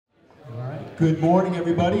Good morning,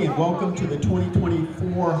 everybody, and welcome to the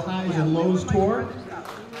 2024 Highs and Lows Tour.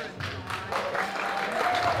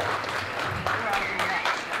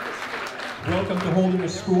 Welcome to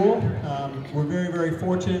Holderness School. We're very, very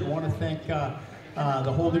fortunate. I want to thank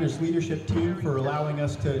the Holderness leadership team for allowing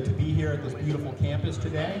us to be here at this beautiful campus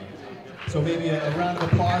today. So maybe a round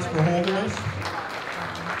of applause for Holderness.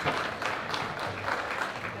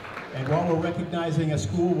 And while we're recognizing a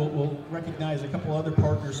school, we'll recognize a couple other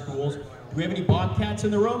partner schools. Do we have any Bobcats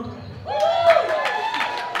in the room? All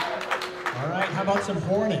right, how about some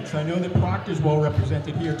Hornets? I know that Proctor's well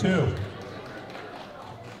represented here too.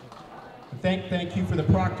 Thank you for the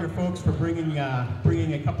Proctor folks for bringing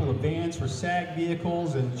a couple of vans for SAG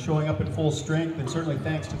vehicles and showing up in full strength, and certainly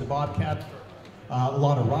thanks to the Bobcat, a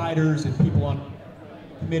lot of riders and people on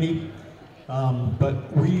the committee.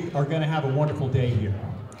 But we are going to have a wonderful day here.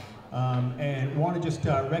 And want to just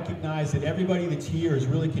recognize that everybody that's here is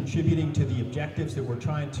really contributing to the objectives that we're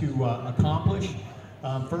trying to accomplish.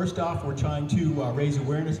 First off, we're trying to raise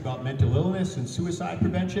awareness about mental illness and suicide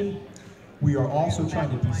prevention. We are also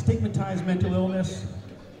trying to destigmatize mental illness.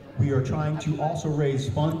 We are trying to also raise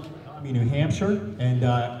funds in New Hampshire, and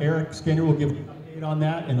Eric Skinner will give an update on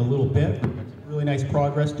that in a little bit. Really nice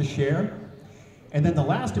progress to share. And then the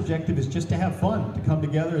last objective is just to have fun, to come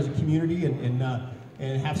together as a community and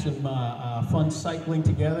have some fun cycling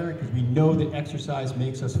together, because we know that exercise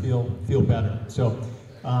makes us feel better. So,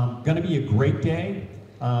 going to be a great day.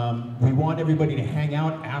 We want everybody to hang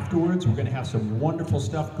out afterwards. We're going to have some wonderful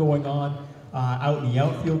stuff going on out in the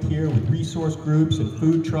outfield here with resource groups and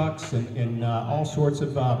food trucks and all sorts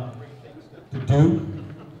of things to do.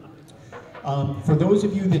 For those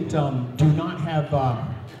of you that do not have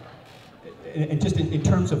and just in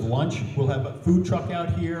terms of lunch, we'll have a food truck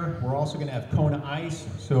out here. We're also going to have Kona Ice,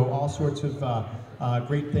 so all sorts of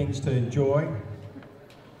great things to enjoy.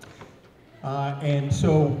 And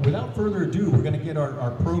so without further ado, we're going to get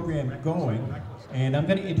our program going. And I'm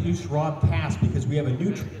going to introduce Rob Cass, because we have a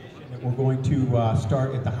new tradition that we're going to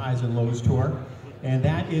start at the Highs and Lows Tour. And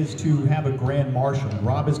that is to have a Grand Marshal.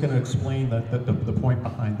 Rob is going to explain the point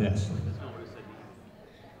behind this.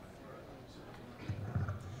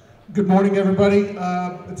 Good morning, everybody. We're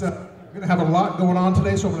going to have a lot going on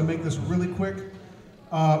today, so I'm going to make this really quick.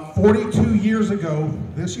 42 years ago,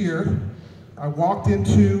 this year, I walked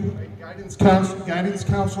into a guidance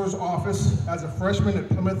counselor's office as a freshman at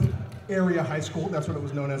Plymouth Area High School. That's what it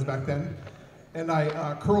was known as back then. And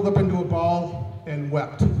I curled up into a ball and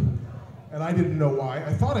wept. And I didn't know why.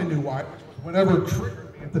 I thought I knew why. Whatever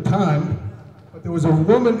triggered me at the time. But there was a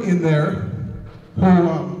woman in there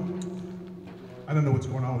who... I don't know what's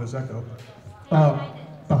going on with this echo.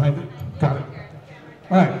 Behind it? Got it.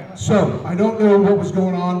 All right, so I don't know what was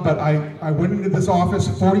going on, but I went into this office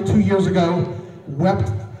 42 years ago,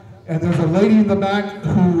 wept, and there's a lady in the back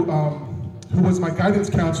who was my guidance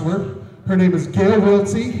counselor. Her name is Gail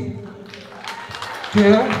Wiltsey.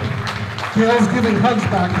 Gail's giving hugs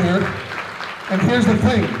back there. And here's the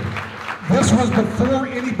thing. This was before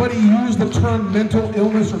anybody used the term mental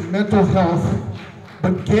illness or mental health,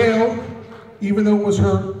 but Gail, even though it was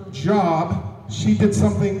her job, she did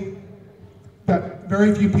something that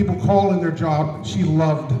very few people call in their job. She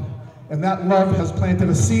loved. And that love has planted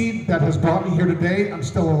a seed that has brought me here today. I'm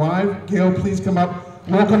still alive. Gail, please come up.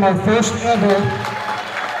 Welcome our first ever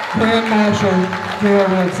Grand Marshal, Gail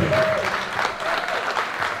Wilson.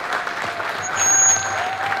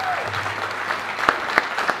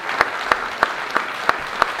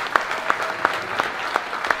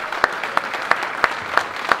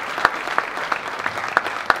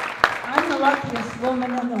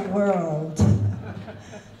 Woman in the world.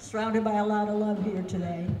 Surrounded by a lot of love here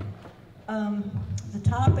today. The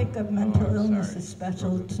topic of mental illness is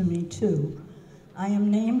special to me too. I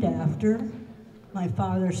am named after my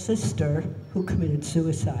father's sister who committed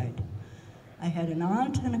suicide. I had an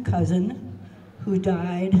aunt and a cousin who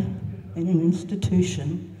died in an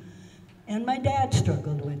institution, and my dad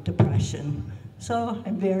struggled with depression. So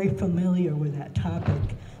I'm very familiar with that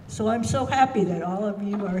topic. So I'm so happy that all of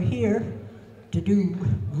you are here to do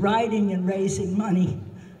writing and raising money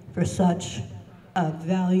for such a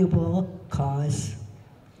valuable cause.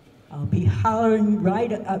 I'll be hollering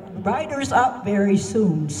writers up very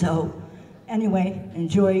soon, so anyway,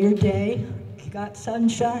 enjoy your day. If you got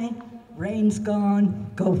sunshine, rain's gone,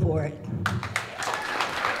 go for it.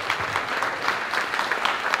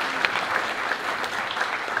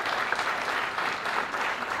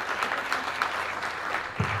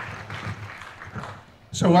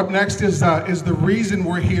 So up next is the reason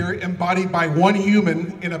we're here, embodied by one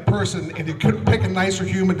human in a person, and you couldn't pick a nicer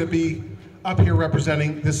human to be up here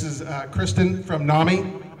representing. This is Kristen from NAMI,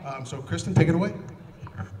 So Kristen, take it away.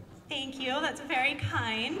 Thank you, that's very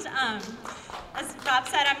kind. As Rob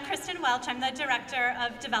said, I'm Kristen Welch. I'm the Director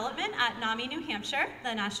of Development at NAMI New Hampshire,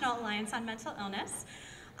 the National Alliance on Mental Illness.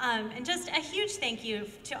 And just a huge thank you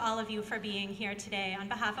to all of you for being here today. On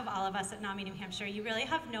behalf of all of us at NAMI New Hampshire, you really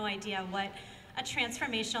have no idea what a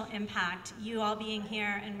transformational impact you all being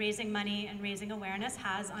here and raising money and raising awareness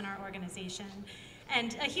has on our organization.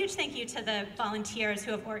 And a huge thank you to the volunteers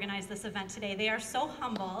who have organized this event today. They are so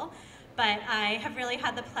humble, but I have really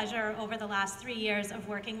had the pleasure over the last 3 years of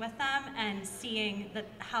working with them and seeing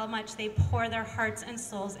how much they pour their hearts and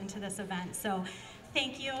souls into this event. So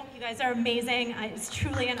thank you. You guys are amazing. It's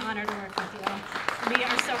truly an honor to work with you. We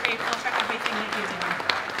are so grateful for everything that you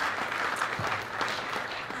do.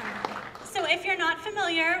 So if you're not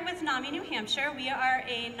familiar with NAMI New Hampshire, we are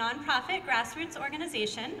a nonprofit grassroots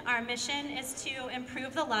organization. Our mission is to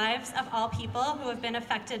improve the lives of all people who have been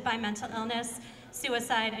affected by mental illness,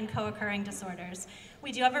 suicide, and co-occurring disorders.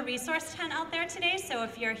 We do have a resource tent out there today, so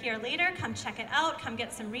if you're here later, come check it out, come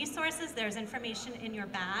get some resources. There's information in your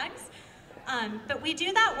bags. But we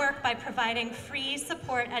do that work by providing free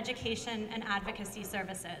support, education, and advocacy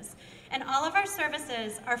services. And all of our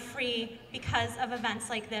services are free because of events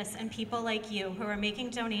like this and people like you who are making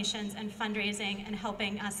donations and fundraising and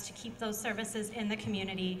helping us to keep those services in the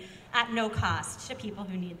community at no cost to people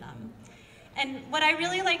who need them. And what I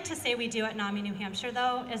really like to say we do at NAMI New Hampshire,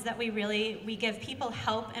 though, is that we give people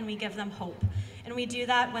help and we give them hope. And we do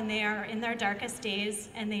that when they are in their darkest days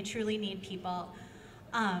and they truly need people.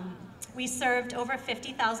 We served over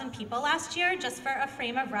 50,000 people last year. Just for a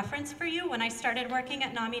frame of reference for you, when I started working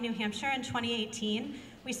at NAMI New Hampshire in 2018,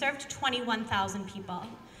 we served 21,000 people.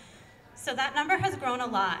 So that number has grown a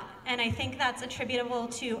lot, and I think that's attributable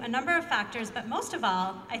to a number of factors, but most of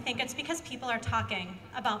all, I think it's because people are talking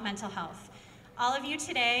about mental health. All of you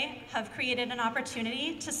today have created an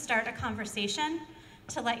opportunity to start a conversation,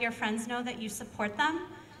 to let your friends know that you support them,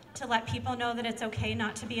 to let people know that it's okay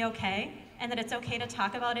not to be okay, and that it's okay to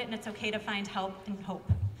talk about it and it's okay to find help and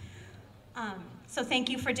hope. So thank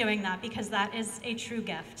you for doing that, because that is a true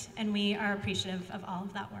gift, and we are appreciative of all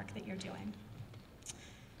of that work that you're doing.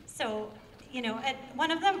 So, you know, one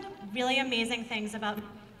of the really amazing things about New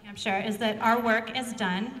Hampshire is that our work is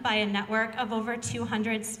done by a network of over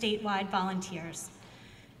 200 statewide volunteers.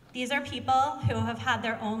 These are people who have had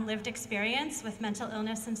their own lived experience with mental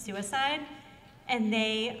illness and suicide, and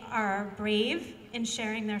they are brave in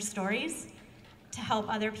sharing their stories to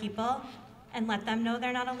help other people and let them know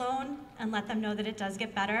they're not alone, and let them know that it does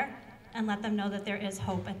get better, and let them know that there is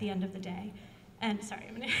hope at the end of the day. And sorry,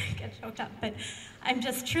 I'm gonna get choked up, but I'm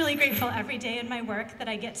just truly grateful every day in my work that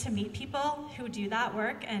I get to meet people who do that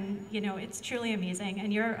work, and you know, it's truly amazing.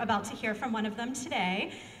 And you're about to hear from one of them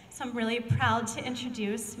today. So I'm really proud to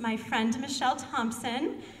introduce my friend Michelle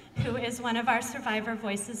Thompson, who is one of our Survivor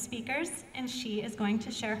Voices speakers, and she is going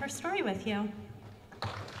to share her story with you.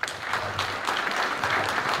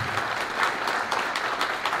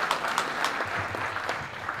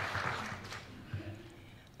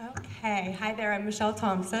 Okay, hi there, I'm Michelle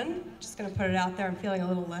Thompson. Just gonna put it out there, I'm feeling a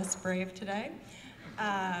little less brave today.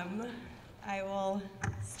 I will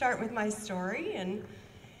start with my story and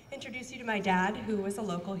introduce you to my dad, who was a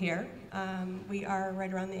local here. We are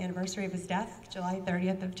right around the anniversary of his death, July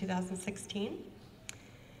 30th of 2016.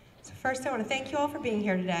 So first I want to thank you all for being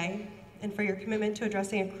here today and for your commitment to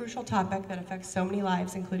addressing a crucial topic that affects so many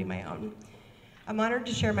lives, including my own. I'm honored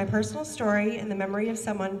to share my personal story in the memory of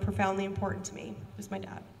someone profoundly important to me, who's my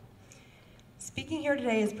dad. Speaking here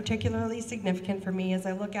today is particularly significant for me as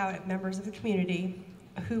I look out at members of the community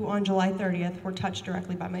who on July 30th were touched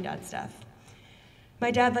directly by my dad's death.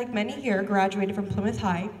 My dad, like many here, graduated from Plymouth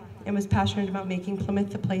High and was passionate about making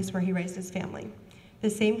Plymouth the place where he raised his family,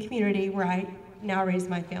 the same community where I now raise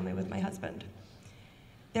my family with my husband.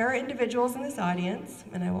 There are individuals in this audience,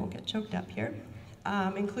 and I won't get choked up here,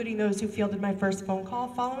 including those who fielded my first phone call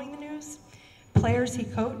following the news, players he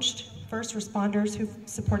coached, first responders who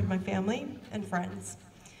supported my family, and friends.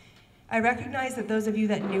 I recognize that those of you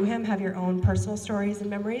that knew him have your own personal stories and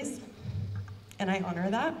memories, and I honor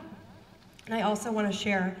that. And I also want to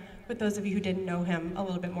share with those of you who didn't know him a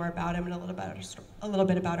little bit more about him and a little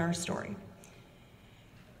bit about our story.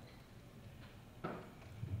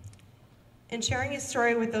 In sharing his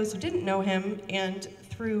story with those who didn't know him and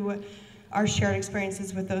through our shared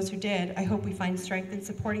experiences with those who did, I hope we find strength in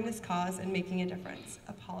supporting this cause and making a difference.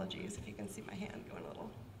 Apologies if you can see my hand going a little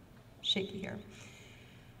shaky here.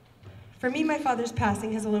 For me, my father's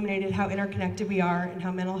passing has illuminated how interconnected we are and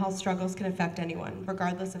how mental health struggles can affect anyone,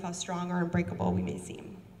 regardless of how strong or unbreakable we may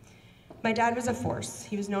seem. My dad was a force.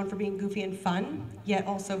 He was known for being goofy and fun, yet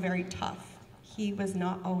also very tough. He was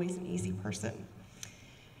not always an easy person.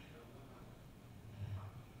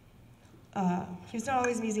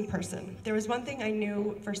 There was one thing I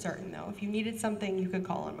knew for certain, though. If you needed something, you could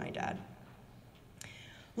call on my dad.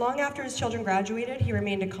 Long after his children graduated, he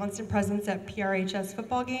remained a constant presence at PRHS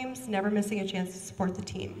football games, never missing a chance to support the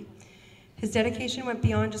team. His dedication went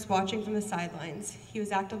beyond just watching from the sidelines. He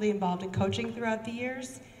was actively involved in coaching throughout the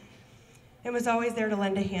years and was always there to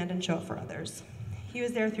lend a hand and show up for others. He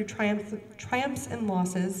was there through triumphs and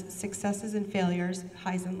losses, successes and failures,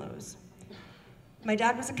 highs and lows. My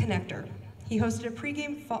dad was a connector. He hosted a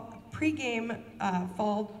pregame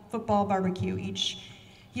fall football barbecue each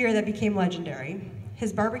year that became legendary.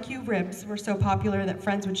 His barbecue ribs were so popular that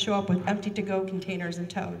friends would show up with empty to-go containers in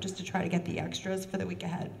tow just to try to get the extras for the week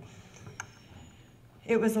ahead.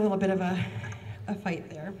 It was a little bit of a fight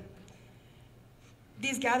there.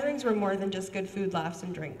 These gatherings were more than just good food, laughs,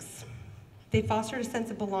 and drinks. They fostered a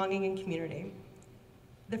sense of belonging and community.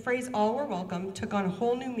 The phrase "all were welcome" took on a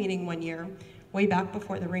whole new meaning one year, way back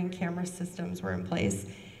before the Ring camera systems were in place,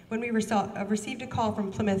 when we received a call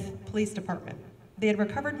from Plymouth Police Department. They had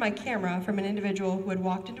recovered my camera from an individual who had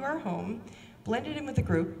walked into our home, blended in with the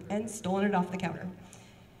group, and stolen it off the counter.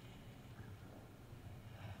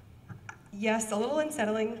 Yes, a little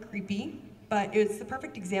unsettling, creepy, but it's the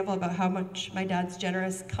perfect example about how much my dad's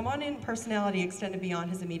generous, come-on-in personality extended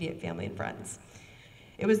beyond his immediate family and friends.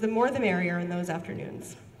 It was the more the merrier in those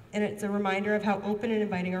afternoons, and it's a reminder of how open and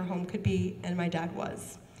inviting our home could be, and my dad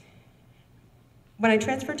was. When I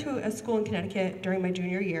transferred to a school in Connecticut during my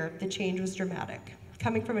junior year, the change was dramatic.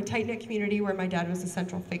 Coming from a tight-knit community where my dad was a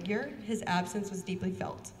central figure, his absence was deeply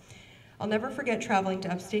felt. I'll never forget traveling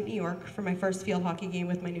to upstate New York for my first field hockey game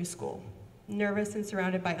with my new school. Nervous and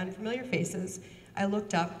surrounded by unfamiliar faces, I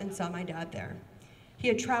looked up and saw my dad there. He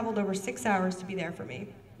had traveled over 6 hours to be there for me.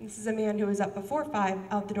 This is a man who was up before 5,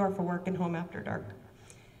 out the door for work, and home after dark.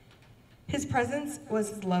 His presence was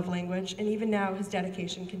his love language, and even now his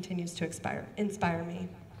dedication continues to inspire me.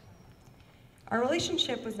 Our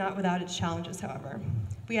relationship was not without its challenges, however.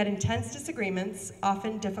 We had intense disagreements,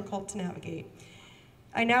 often difficult to navigate.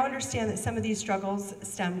 I now understand that some of these struggles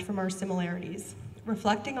stemmed from our similarities.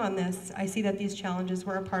 Reflecting on this, I see that these challenges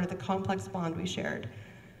were a part of the complex bond we shared.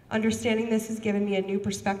 Understanding this has given me a new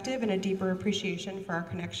perspective and a deeper appreciation for our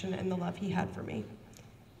connection and the love he had for me.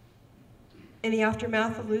 In the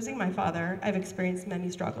aftermath of losing my father, I've experienced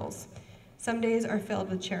many struggles. Some days are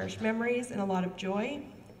filled with cherished memories and a lot of joy,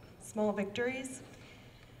 small victories,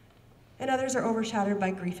 and others are overshadowed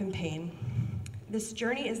by grief and pain. This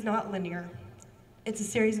journey is not linear. It's a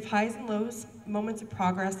series of highs and lows, moments of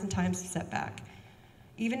progress, and times of setback.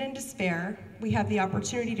 Even in despair, we have the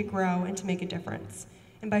opportunity to grow and to make a difference.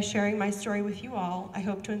 And by sharing my story with you all, I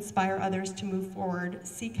hope to inspire others to move forward,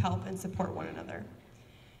 seek help, and support one another.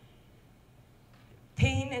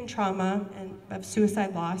 Pain and trauma of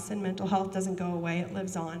suicide loss and mental health doesn't go away, it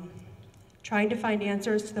lives on. Trying to find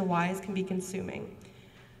answers to the whys can be consuming.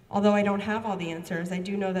 Although I don't have all the answers, I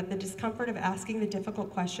do know that the discomfort of asking the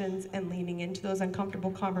difficult questions and leaning into those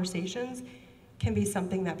uncomfortable conversations can be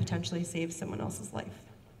something that potentially saves someone else's life.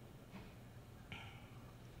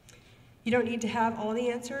 You don't need to have all the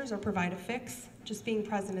answers or provide a fix, just being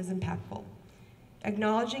present is impactful.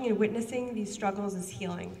 Acknowledging and witnessing these struggles is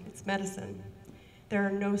healing, it's medicine. There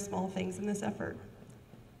are no small things in this effort.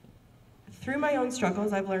 Through my own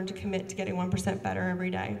struggles, I've learned to commit to getting 1% better every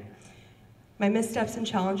day. My missteps and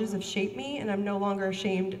challenges have shaped me, and I'm no longer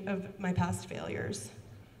ashamed of my past failures.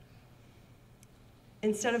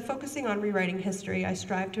 Instead of focusing on rewriting history, I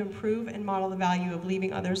strive to improve and model the value of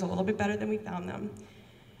leaving others a little bit better than we found them.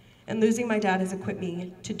 And losing my dad has equipped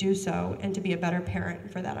me to do so and to be a better parent,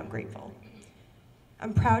 and for that I'm grateful.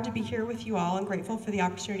 I'm proud to be here with you all and grateful for the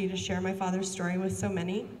opportunity to share my father's story with so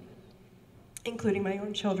many, including my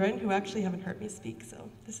own children, who actually haven't heard me speak, so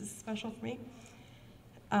this is special for me.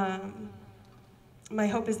 My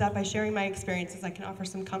hope is that by sharing my experiences, I can offer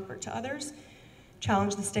some comfort to others,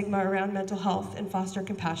 challenge the stigma around mental health, and foster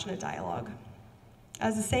compassionate dialogue.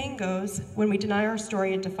 As the saying goes, when we deny our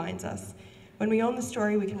story, it defines us. When we own the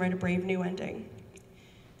story, we can write a brave new ending.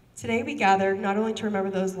 Today we gather not only to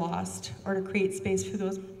remember those lost, or to create space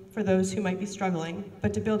for those who might be struggling,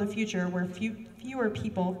 but to build a future where fewer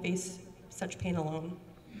people face such pain alone.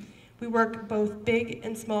 We work both big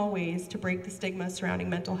and small ways to break the stigma surrounding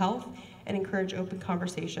mental health and encourage open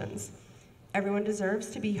conversations. Everyone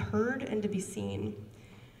deserves to be heard and to be seen.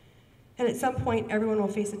 And at some point, everyone will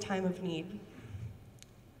face a time of need.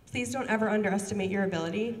 Please don't ever underestimate your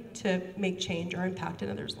ability to make change or impact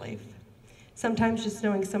another's life. Sometimes just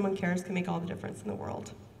knowing someone cares can make all the difference in the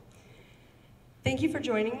world. Thank you for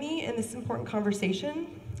joining me in this important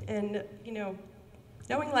conversation. And, you know,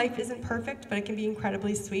 knowing life isn't perfect, but it can be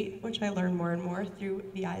incredibly sweet, which I learn more and more through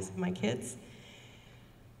the eyes of my kids.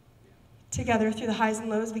 Together, through the highs and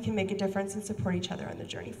lows, we can make a difference and support each other on the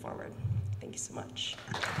journey forward. Thank you so much.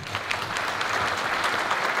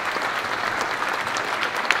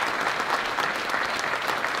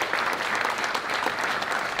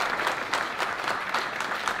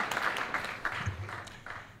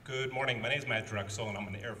 Good morning. My name is Matt Drexel, and I'm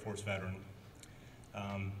an Air Force veteran.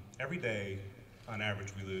 Every day, on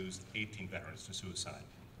average, we lose 18 veterans to suicide.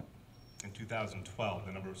 In 2012,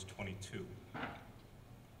 the number was 22.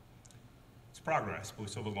 It's progress, but we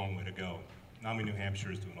still have a long way to go. NAMI New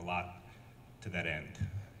Hampshire is doing a lot to that end,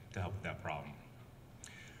 to help with that problem.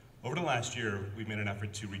 Over the last year, we've made an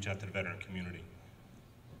effort to reach out to the veteran community.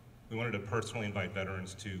 We wanted to personally invite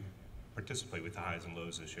veterans to participate with the highs and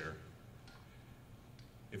lows this year.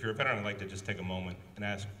 If you're a veteran, I'd like to just take a moment and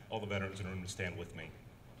ask all the veterans in the room to stand with me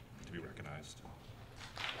to be recognized.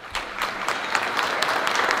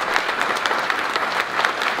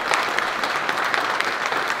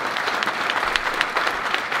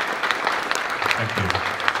 Thank you.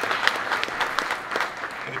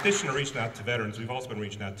 In addition to reaching out to veterans, we've also been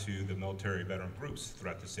reaching out to the military veteran groups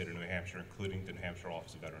throughout the state of New Hampshire, including the New Hampshire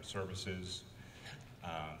Office of Veteran Services,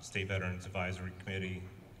 State Veterans Advisory Committee,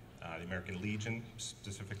 the American Legion,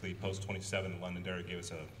 specifically Post 27 in Londonderry gave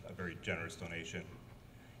us a very generous donation,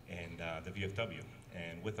 and the VFW.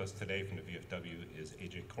 And with us today from the VFW is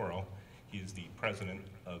AJ Coral. He is the president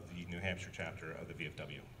of the New Hampshire chapter of the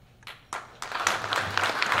VFW.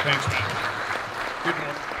 Thanks, Matt. Good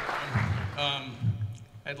morning.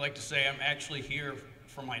 I'd like to say I'm actually here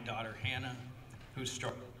for my daughter Hannah, who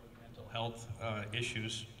struggled with mental health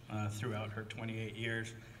issues throughout her 28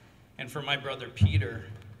 years, and for my brother Peter,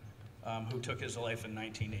 who took his life in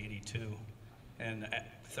 1982, and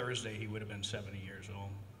Thursday he would have been 70 years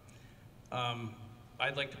old.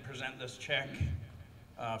 I'd like to present this check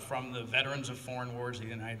from the Veterans of Foreign Wars of the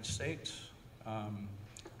United States,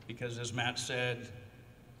 because as Matt said,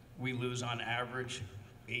 we lose on average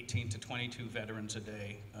 18 to 22 veterans a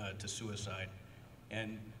day to suicide.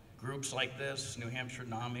 And groups like this, New Hampshire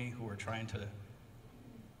NAMI, who are trying to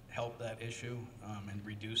help that issue and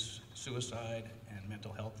reduce suicide and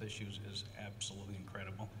mental health issues, is absolutely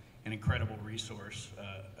incredible. An incredible resource,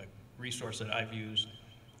 a resource that I've used,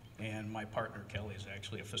 and my partner Kelly is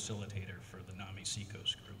actually a facilitator for the NAMI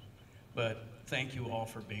Seacoast group. But thank you all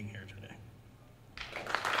for being here today.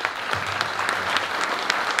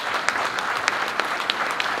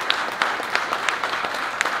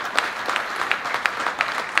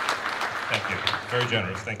 Thank you. Very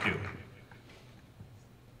generous. Thank you.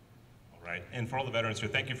 All right. And for all the veterans here,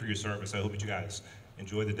 thank you for your service. I hope that you guys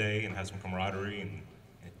enjoy the day and have some camaraderie and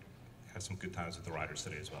have some good times with the riders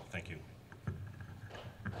today as well. Thank you.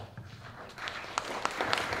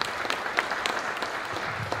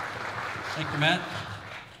 Thank you, Matt.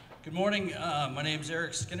 Good morning. My name's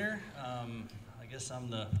Eric Skinner. I guess I'm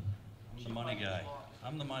the money guy.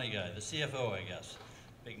 I'm the money guy, the CFO, I guess.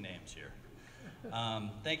 Big names here.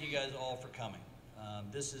 Thank you guys all for coming.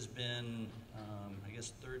 This has been, I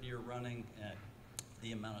guess, third year running.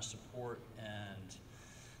 The amount of support and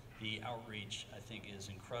the outreach, I think, is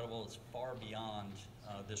incredible. It's far beyond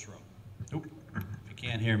this room. Oop. If you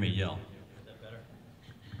can't hear me, yell. Is that better?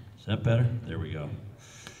 Is that better? There we go.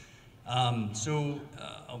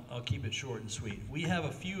 I'll keep it short and sweet. We have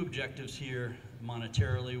a few objectives here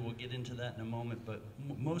monetarily. We'll get into that in a moment, but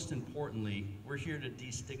most importantly, we're here to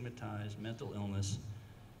destigmatize mental illness,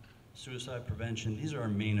 suicide prevention. These are our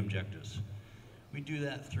main objectives. We do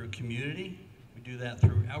that through community. We do that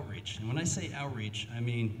through outreach. And when I say outreach, I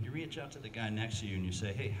mean you reach out to the guy next to you and you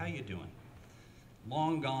say, hey, how you doing?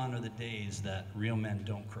 Long gone are the days that real men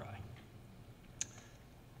don't cry.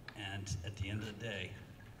 And at the end of the day,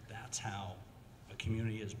 that's how a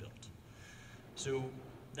community is built. So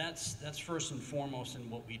that's first and foremost in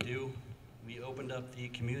what we do. We opened up the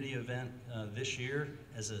community event this year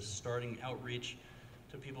as a starting outreach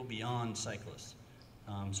to people beyond cyclists.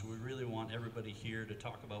 So we really want everybody here to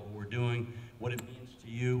talk about what we're doing, what it means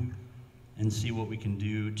to you, and see what we can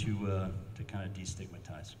do to kind of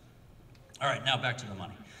destigmatize. All right, now back to the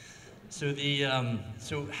money. So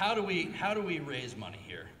so how do we raise money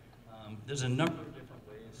here? There's a number of different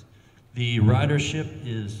ways. The ridership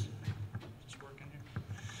is this working here?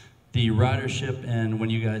 The ridership, and when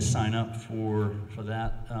you guys sign up for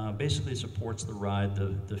that, basically supports the ride.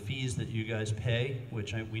 The fees that you guys pay,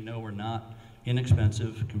 which we know are not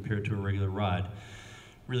inexpensive compared to a regular ride,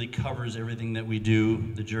 really covers everything that we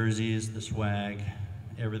do, the jerseys, the swag,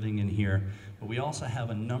 everything in here. But we also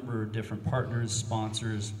have a number of different partners,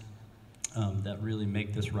 sponsors, that really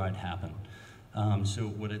make this ride happen. So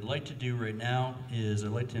what I'd like to do right now is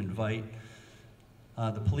I'd like to invite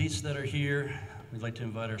the police that are here. We'd like to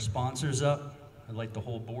invite our sponsors up. I'd like the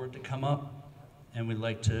whole board to come up. And we'd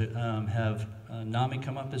like to have NAMI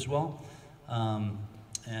come up as well.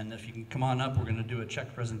 And if you can come on up, we're going to do a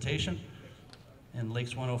check presentation. And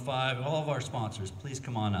Lakes 105, all of our sponsors, please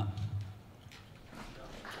come on up.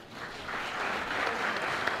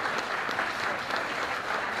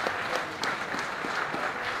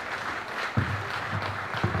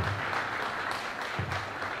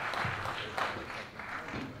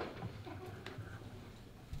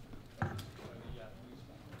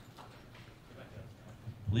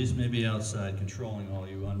 Police may be outside controlling all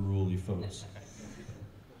you unruly folks.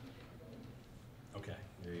 Okay,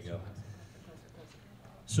 there you go.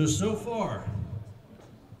 So far,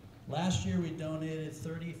 last year we donated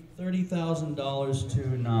 $30,000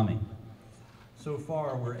 to NAMI. So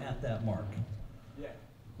far, we're at that mark. Yeah.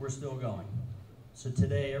 We're still going. So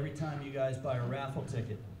today, every time you guys buy a raffle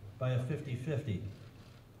ticket, buy a 50-50.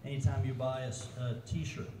 Anytime you buy a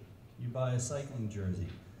t-shirt, you buy a cycling jersey,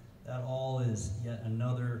 that all is yet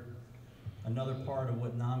another part of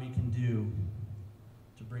what NAMI can do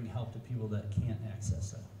to bring help to people that can't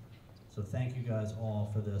access that. So thank you guys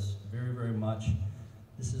all for this very, very much.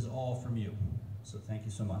 This is all from you. So thank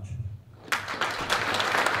you so much.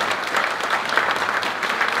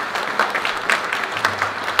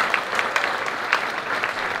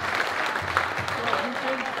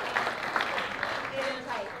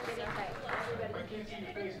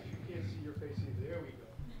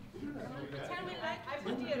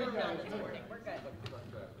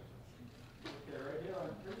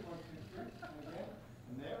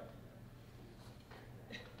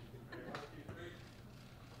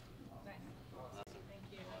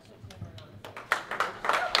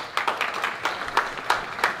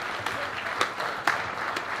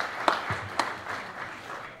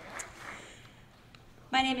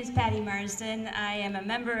 My name is Patty Marsden. I am a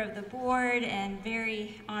member of the board and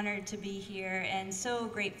very honored to be here and so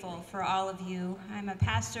grateful for all of you. I'm a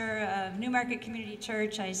pastor of Newmarket Community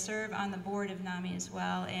Church. I serve on the board of NAMI as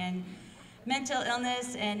well. And mental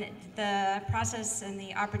illness and the process and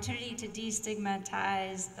the opportunity to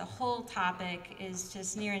destigmatize the whole topic is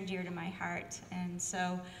just near and dear to my heart. And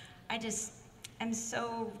so I'm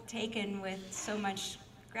so taken with so much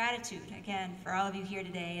gratitude, again, for all of you here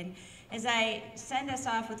today. And as I send us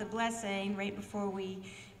off with a blessing right before we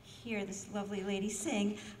hear this lovely lady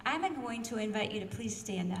sing, I'm going to invite you to please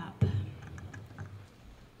stand up.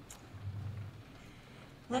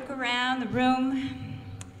 Look around the room.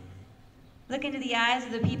 Look into the eyes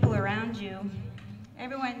of the people around you.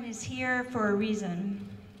 Everyone is here for a reason.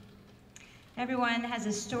 Everyone has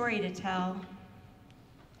a story to tell.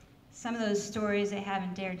 Some of those stories they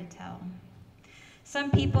haven't dared to tell.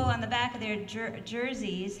 Some people on the back of their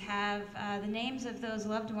jerseys have the names of those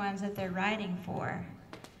loved ones that they're riding for.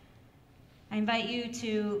 I invite you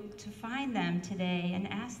to find them today and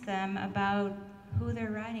ask them about who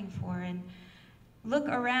they're riding for. And look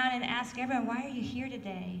around and ask everyone, why are you here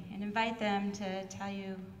today? And invite them to tell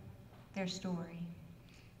you their story.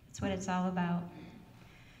 That's what it's all about.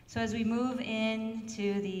 So as we move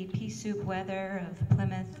into the pea soup weather of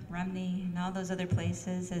Plymouth, Rumney, and all those other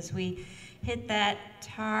places, as we hit that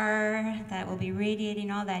tar that will be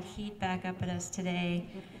radiating all that heat back up at us today,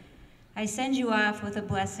 I send you off with a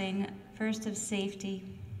blessing, first of safety,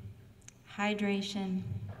 hydration,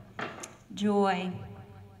 joy.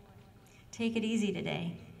 Take it easy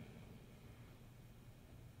today.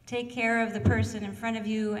 Take care of the person in front of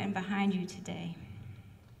you and behind you today.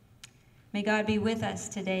 May God be with us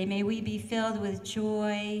today. May we be filled with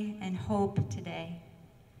joy and hope today.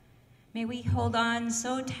 May we hold on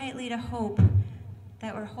so tightly to hope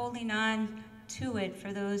that we're holding on to it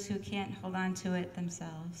for those who can't hold on to it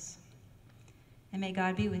themselves. And may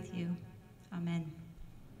God be with you. Amen.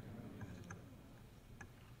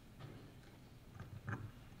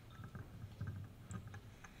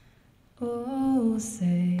 Oh,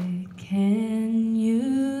 say, can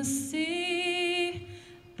you see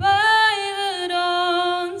by the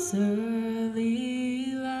dawn's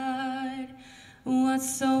early light what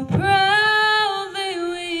so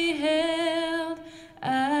proudly we hailed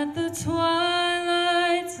at the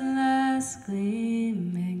twilight's last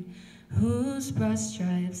gleaming, whose broad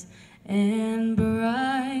stripes and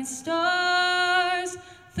bright stars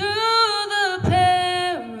through the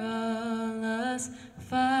perilous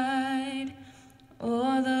fight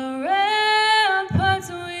o'er the ramparts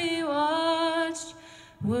we watched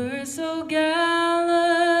were so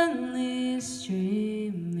gallantly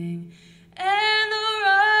streaming, and the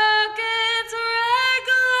rocket's red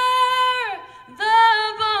glare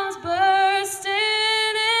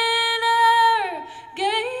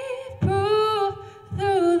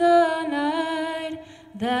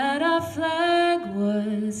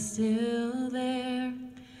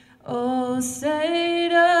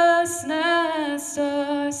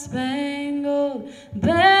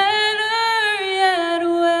better yet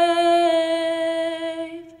wave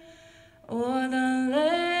o'er the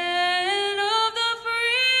land of the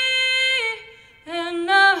free and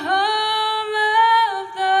the home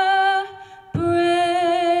of the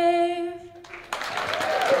brave.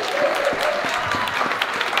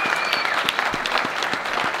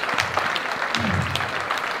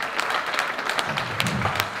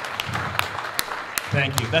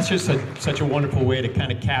 Thank you. That's just such a wonderful way to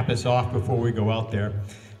kind of cap us off before we go out there.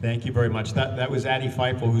 Thank you very much. That was Addie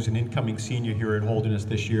Feifel, who's an incoming senior here at Holderness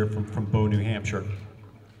this year from Bow, New Hampshire.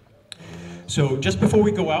 So just before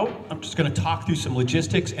we go out, I'm just going to talk through some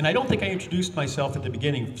logistics, and I don't think I introduced myself at the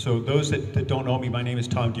beginning. So those that don't know me, my name is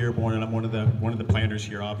Tom Dearborn, and I'm one of the planners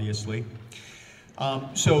here, obviously.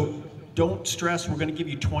 So don't stress. We're going to give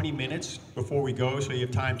you 20 minutes before we go, so you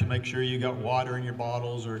have time to make sure you got water in your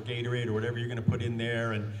bottles or Gatorade or whatever you're going to put in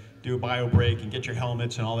there, and do a bio break and get your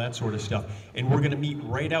helmets and all that sort of stuff. And we're going to meet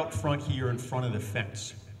right out front here in front of the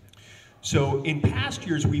fence. So in past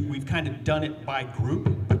years, we've kind of done it by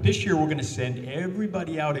group, but this year we're going to send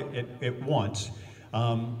everybody out at once.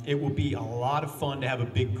 It will be a lot of fun to have a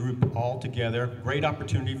big group all together. Great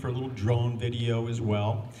opportunity for a little drone video as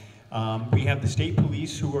well. We have the state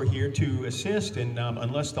police who are here to assist, and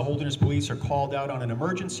unless the Holderness police are called out on an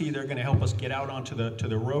emergency, they're going to help us get out onto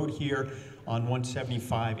the road here on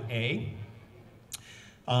 175A.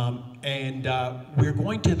 We're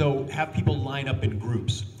going to, though, have people line up in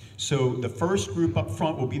groups. So the first group up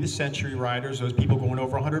front will be the Century Riders, those people going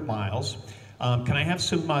over 100 miles. Can I have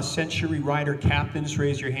some Century Rider captains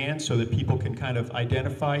raise your hand so that people can kind of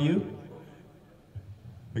identify you?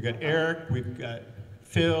 We got Eric, we've got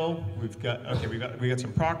Phil, we got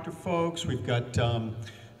some Proctor folks, we've got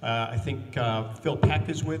I think Phil Peck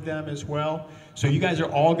is with them as well. So you guys are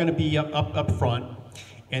all going to be up front.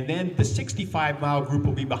 And then the 65-mile group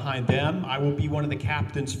will be behind them. I will be one of the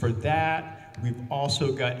captains for that. We've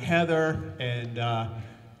also got Heather and,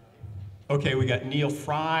 we got Neil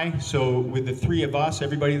Fry. So with the three of us,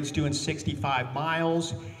 everybody that's doing 65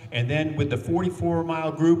 miles. And then with the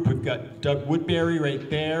 44-mile group, we've got Doug Woodbury right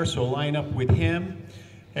there. So line up with him.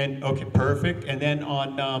 And okay, perfect. And then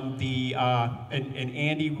on and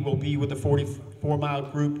Andy will be with the 44-mile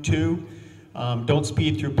group too. Don't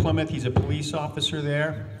speed through Plymouth. He's a police officer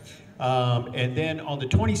there. And then on the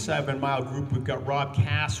 27-mile group, we've got Rob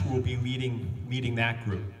Cass, who will be leading that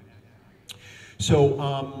group.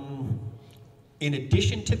 So in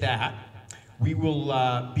addition to that, we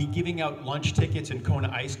will be giving out lunch tickets and Kona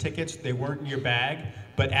Ice tickets. They weren't in your bag,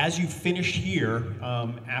 but as you finish here,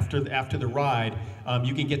 after the ride,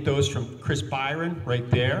 you can get those from Chris Byron right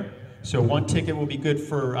there. So one ticket will be good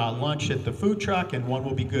for lunch at the food truck, and one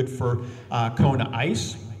will be good for Kona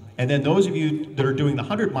Ice. And then those of you that are doing the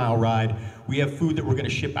 100-mile ride, we have food that we're going to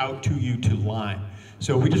ship out to you to Lyme.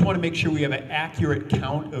 So we just want to make sure we have an accurate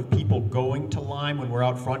count of people going to Lyme when we're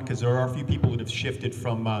out front, because there are a few people that have shifted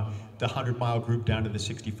from the 100-mile group down to the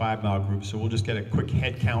 65-mile group. So we'll just get a quick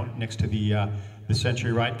head count next to the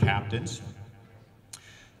Century Ride captains.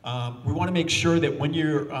 We want to make sure that when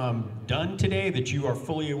you're done today, that you are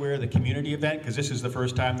fully aware of the community event, because this is the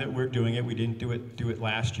first time that we're doing it. We didn't do it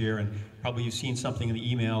last year, and probably you've seen something in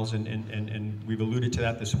the emails, and we've alluded to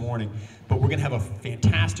that this morning. But we're going to have a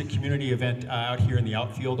fantastic community event out here in the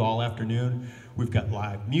outfield all afternoon. We've got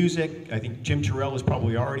live music. I think Jim Terrell is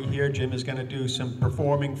probably already here. Jim is going to do some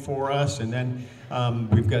performing for us, and then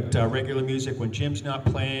we've got regular music when Jim's not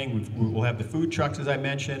playing. We'll have the food trucks, as I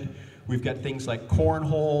mentioned. We've got things like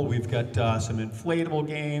cornhole, we've got some inflatable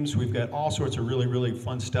games, we've got all sorts of really, really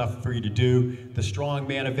fun stuff for you to do. The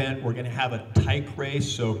Strongman event, we're gonna have a tyke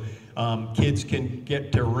race, so kids can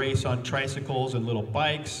get to race on tricycles and little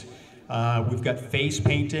bikes. We've got face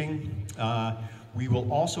painting. We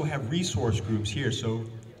will also have resource groups here, so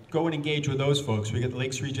go and engage with those folks. We got the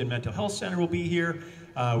Lakes Region Mental Health Center will be here.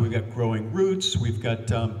 We've got Growing Roots, we've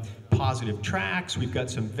got Positive Tracks, we've got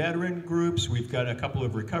some veteran groups, we've got a couple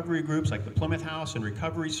of recovery groups like the Plymouth House and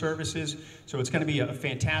Recovery Services. So it's going to be a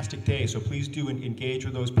fantastic day, so please do engage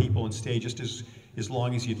with those people and stay just as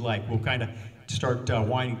long as you'd like. We'll kind of start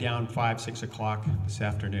winding down 5, 6 o'clock this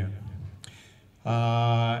afternoon.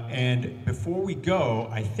 And before we go,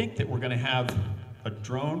 I think that we're going to have a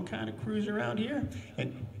drone kind of cruise around here.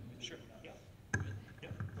 And sure. Yeah.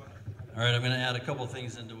 All right, I'm going to add a couple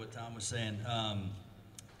things into what Tom was saying.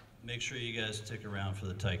 Make sure you guys stick around for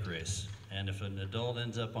the tyke race. And if an adult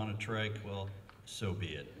ends up on a trike, well, so be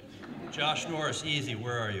it. Josh Norris, easy,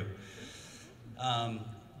 where are you?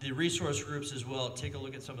 The resource groups as well, take a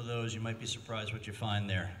look at some of those. You might be surprised what you find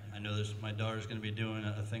there. I know my daughter's going to be doing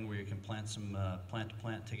a thing where you can plant some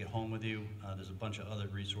plant-to-plant, take it home with you. There's a bunch of other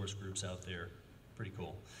resource groups out there. pretty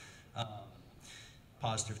cool.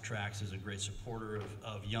 Positive Tracks is a great supporter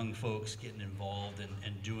of young folks getting involved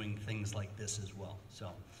and doing things like this as well.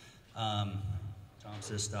 So, Tom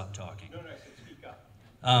says stop talking. No, I said speak up.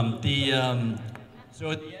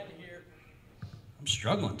 So at the end here, I'm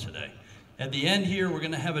struggling today. At the end here, we're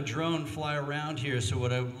going to have a drone fly around here. So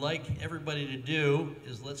what I would like everybody to do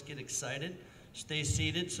is let's get excited. Stay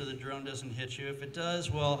seated so the drone doesn't hit you. If it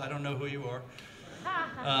does, well, I don't know who you are.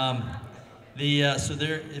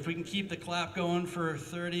 If we can keep the clap going for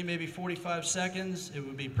 30, maybe 45 seconds, it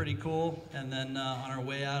would be pretty cool. And then on our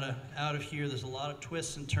way out of here, there's a lot of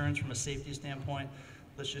twists and turns from a safety standpoint.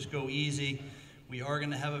 Let's just go easy. We are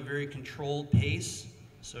going to have a very controlled pace.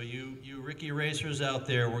 So you Ricky racers out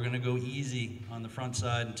there, we're going to go easy on the front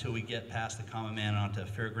side until we get past the Common Man onto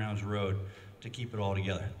Fairgrounds Road to keep it all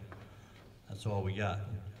together. That's all we got.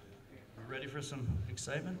 We ready for some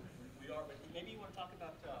excitement? We are, but maybe you want to talk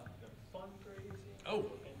about the fundraising? Oh,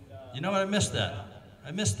 you know what? I missed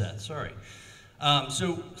that. Sorry.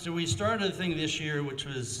 So we started a thing this year, which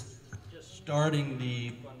was just starting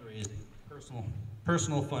the fundraising,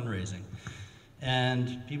 personal fundraising.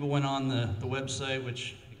 And people went on the website,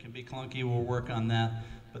 which it can be clunky, we'll work on that,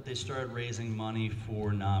 but they started raising money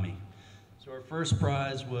for NAMI. So our first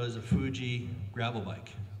prize was a Fuji gravel bike.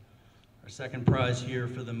 Our second prize here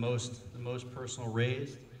for the most personal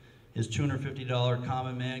raised is $250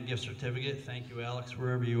 Common Man gift certificate. Thank you, Alex,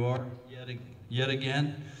 wherever you are, yet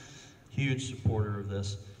again. Huge supporter of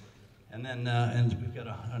this. And then and we've got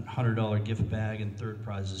a $100 gift bag, and third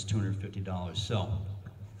prize is $250. So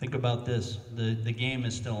think about this, the game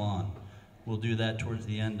is still on. We'll do that towards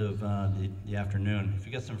the end of the afternoon. If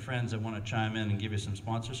you got some friends that want to chime in and give you some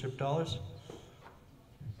sponsorship dollars,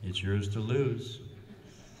 it's yours to lose.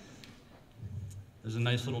 There's a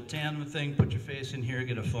nice little tandem thing, put your face in here,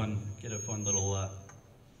 get a fun little, a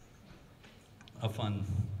fun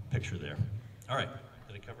picture there. All right,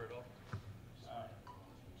 did I cover it all?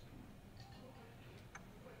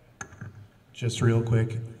 Just real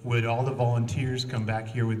quick, would all the volunteers come back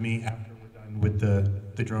here with me after we're done with the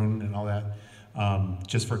drone and all that,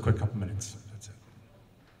 just for a quick couple minutes?